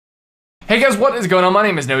Hey guys, what is going on? My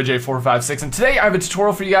name is NoJ456 and today I have a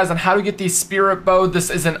tutorial for you guys on how to get the spirit bow. This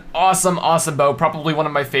is an awesome bow, probably one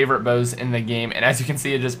of my favorite bows in the game, and as you can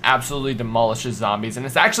see, it just absolutely demolishes zombies, and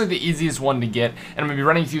it's actually the easiest one to get, and I'm going to be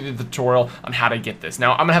running through the tutorial on how to get this.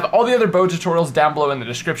 Now, I'm going to have all the other bow tutorials down below in the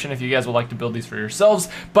description if you guys would like to build these for yourselves,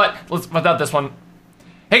 but without this one.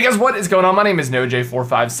 Hey guys, what is going on? My name is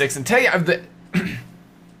NoJ456 and today I have the...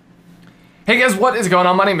 Hey guys, what is going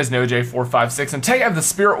on? My name is NoJ456 and today I have the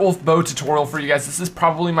Spirit Wolf bow tutorial for you guys. This is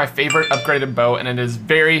probably my favorite upgraded bow and it is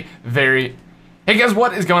very... Hey guys,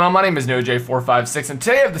 what is going on? My name is NoJ456 and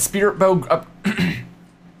today I have the Spirit bow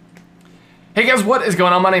Hey guys, what is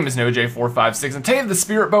going on? My name is NoJ456 and today I have the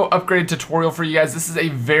Spirit bow upgrade tutorial for you guys. This is a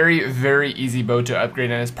very easy bow to upgrade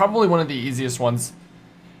and it's probably one of the easiest ones.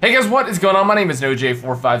 Hey guys, what is going on? My name is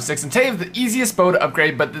NoJ456 and today I have the easiest bow to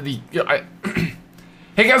upgrade, but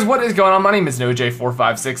Hey guys, what is going on? My name is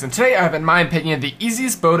NoJ456 and today I have, in my opinion, the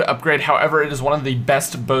easiest bow to upgrade. However, it is one of the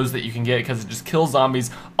best bows that you can get because it just kills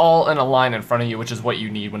zombies all in a line in front of you, which is what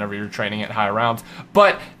you need whenever you're training at high rounds.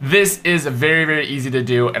 But this is very easy to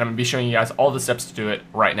do, and I'm going to be showing you guys all the steps to do it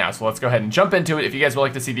right now. So let's go ahead and jump into it. If you guys would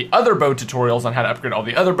like to see the other bow tutorials on how to upgrade all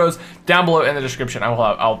the other bows, down below in the description I will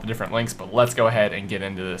have all the different links, but let's go ahead and get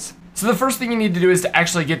into this. So the first thing you need to do is to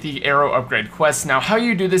actually get the arrow upgrade quest. Now how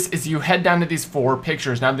you do this is you head down to these 4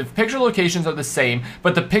 pictures. Now the picture locations are the same,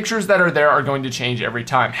 but the pictures that are there are going to change every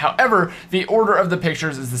time. However, the order of the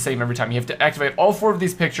pictures is the same every time. You have to activate all 4 of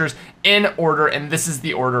these pictures in order, and this is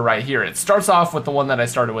the order right here. It starts off with the one that I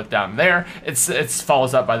started with down there. It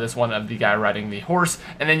follows up by this one of the guy riding the horse,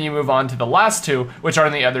 and then you move on to the last 2, which are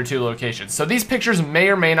in the other 2 locations. So these pictures may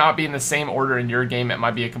or may not be in the same order in your game. It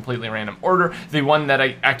might be a completely random order. The one that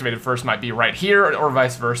I activated first might be right here or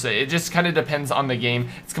vice versa. It just kind of depends on the game.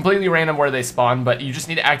 It's completely random where they spawn, but you just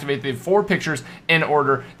need to activate the 4 pictures in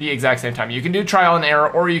order the exact same time. You can do trial and error,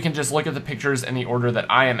 or you can just look at the pictures in the order that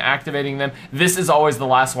I am activating them. This is always the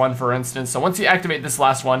last one, for instance. So once you activate this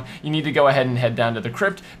last one, you need to go ahead and head down to the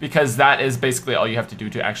crypt, because that is basically all you have to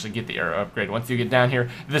do to actually get the arrow upgrade. Once you get down here,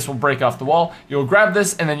 this will break off the wall. You'll grab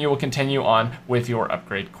this, and then you will continue on with your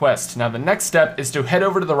upgrade quest. Now the next step is to head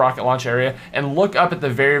over to the rocket launch area and look up at the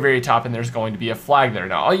very top, and there's going to be a flag there.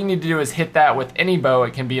 Now all you need to do is hit that with any bow.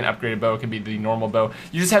 It can be an upgraded bow, it can be the normal bow.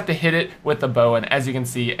 You just have to hit it with the bow, and as you can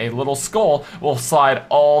see, a little skull will slide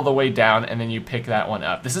all the way down, and then you pick that one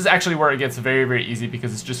up. This is actually where it gets very easy,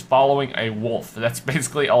 because it's just following a wolf. That's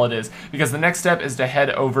basically all it is, because the next step is to head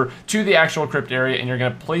over to the actual crypt area, and you're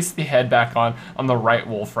going to place the head back on the right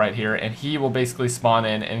wolf right here, and he will basically spawn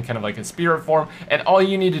in kind of like a spirit form, and all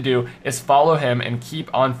you need to do is follow him and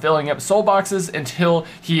keep on filling up soul boxes until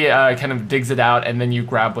he kind of digs it out, and then you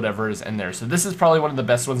grab whatever is in there. So this is probably one of the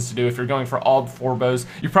best ones to do if you're going for all 4 bows.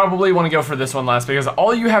 You probably want to go for this one last, because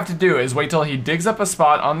all you have to do is wait till he digs up a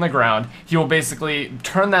spot on the ground. He will basically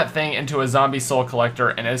turn that thing into a zombie soul collector,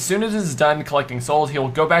 and as soon as it's done collecting souls, he'll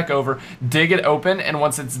go back over, dig it open, and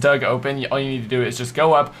once it's dug open, all you need to do is just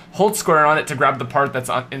go up, hold square on it to grab the part that's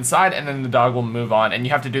inside, and then the dog will move on. And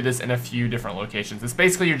you have to do this in a few different locations. It's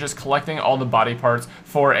basically you're just collecting all the body parts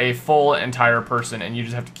for a full entire person, and you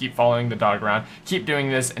just have to keep following the dog around. Keep doing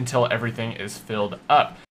this until everything is filled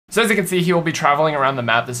up. So as you can see, he will be traveling around the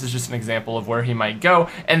map. This is just an example of where he might go,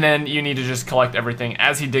 and then you need to just collect everything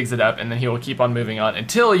as he digs it up, and then he will keep on moving on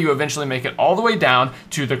until you eventually make it all the way down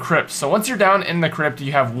to the crypt. So once you're down in the crypt,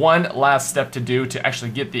 you have one last step to do to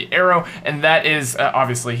actually get the arrow, and that is,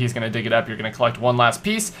 obviously, he's going to dig it up. You're going to collect one last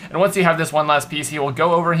piece, and once you have this one last piece, he will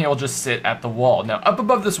go over and he will just sit at the wall. Now, up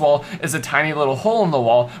above this wall is a tiny little hole in the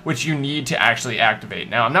wall, which you need to actually activate.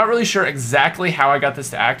 Now, I'm not really sure exactly how I got this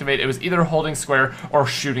to activate. It was either holding square or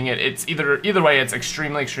shooting it. It's either way, it's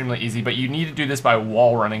extremely easy, but you need to do this by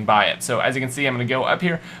wall running by it. So as you can see, I'm going to go up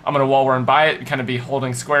here, I'm going to wall run by it, kind of be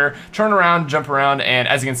holding square, turn around, jump around, and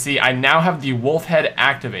as you can see, I now have the wolf head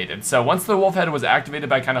activated. So once the wolf head was activated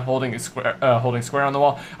by kind of holding square on the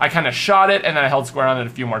wall, I kind of shot it, and then I held square on it a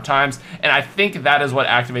few more times, and I think that is what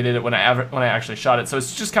activated it when I actually shot it. So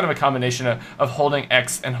it's just kind of a combination of holding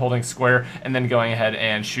X and holding square, and then going ahead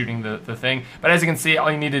and shooting the thing. But as you can see,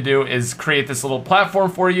 all you need to do is create this little platform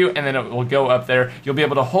for you, and then it will go up there. You'll be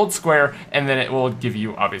able to hold square, and then it will give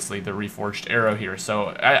you, obviously, the reforged arrow here.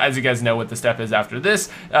 So as you guys know what the step is after this,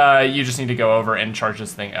 you just need to go over and charge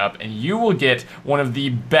this thing up, and you will get one of the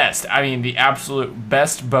best, I mean the absolute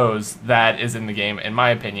best bows that is in the game, in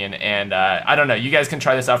my opinion. And I don't know, you guys can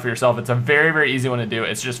try this out for yourself. It's a very easy one to do.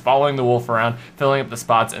 It's just following the wolf around, filling up the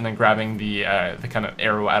spots, and then grabbing the kind of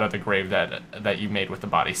arrow out of the grave that you made with the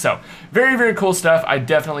body. So very cool stuff. I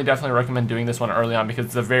definitely recommend doing this one early on, because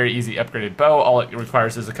It's a very easy upgraded bow. All it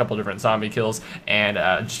requires is a couple different zombie kills and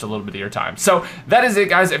just a little bit of your time. So that is it,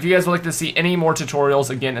 guys. If you guys would like to see any more tutorials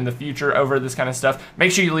again in the future over this kind of stuff,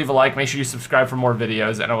 make sure you leave a like, make sure you subscribe for more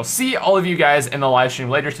videos, and I will see all of you guys in the live stream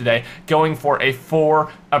later today going for a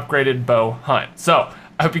 4 upgraded bow hunt. So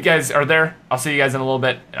I hope you guys are there. I'll see you guys in a little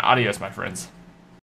bit, and adios, my friends.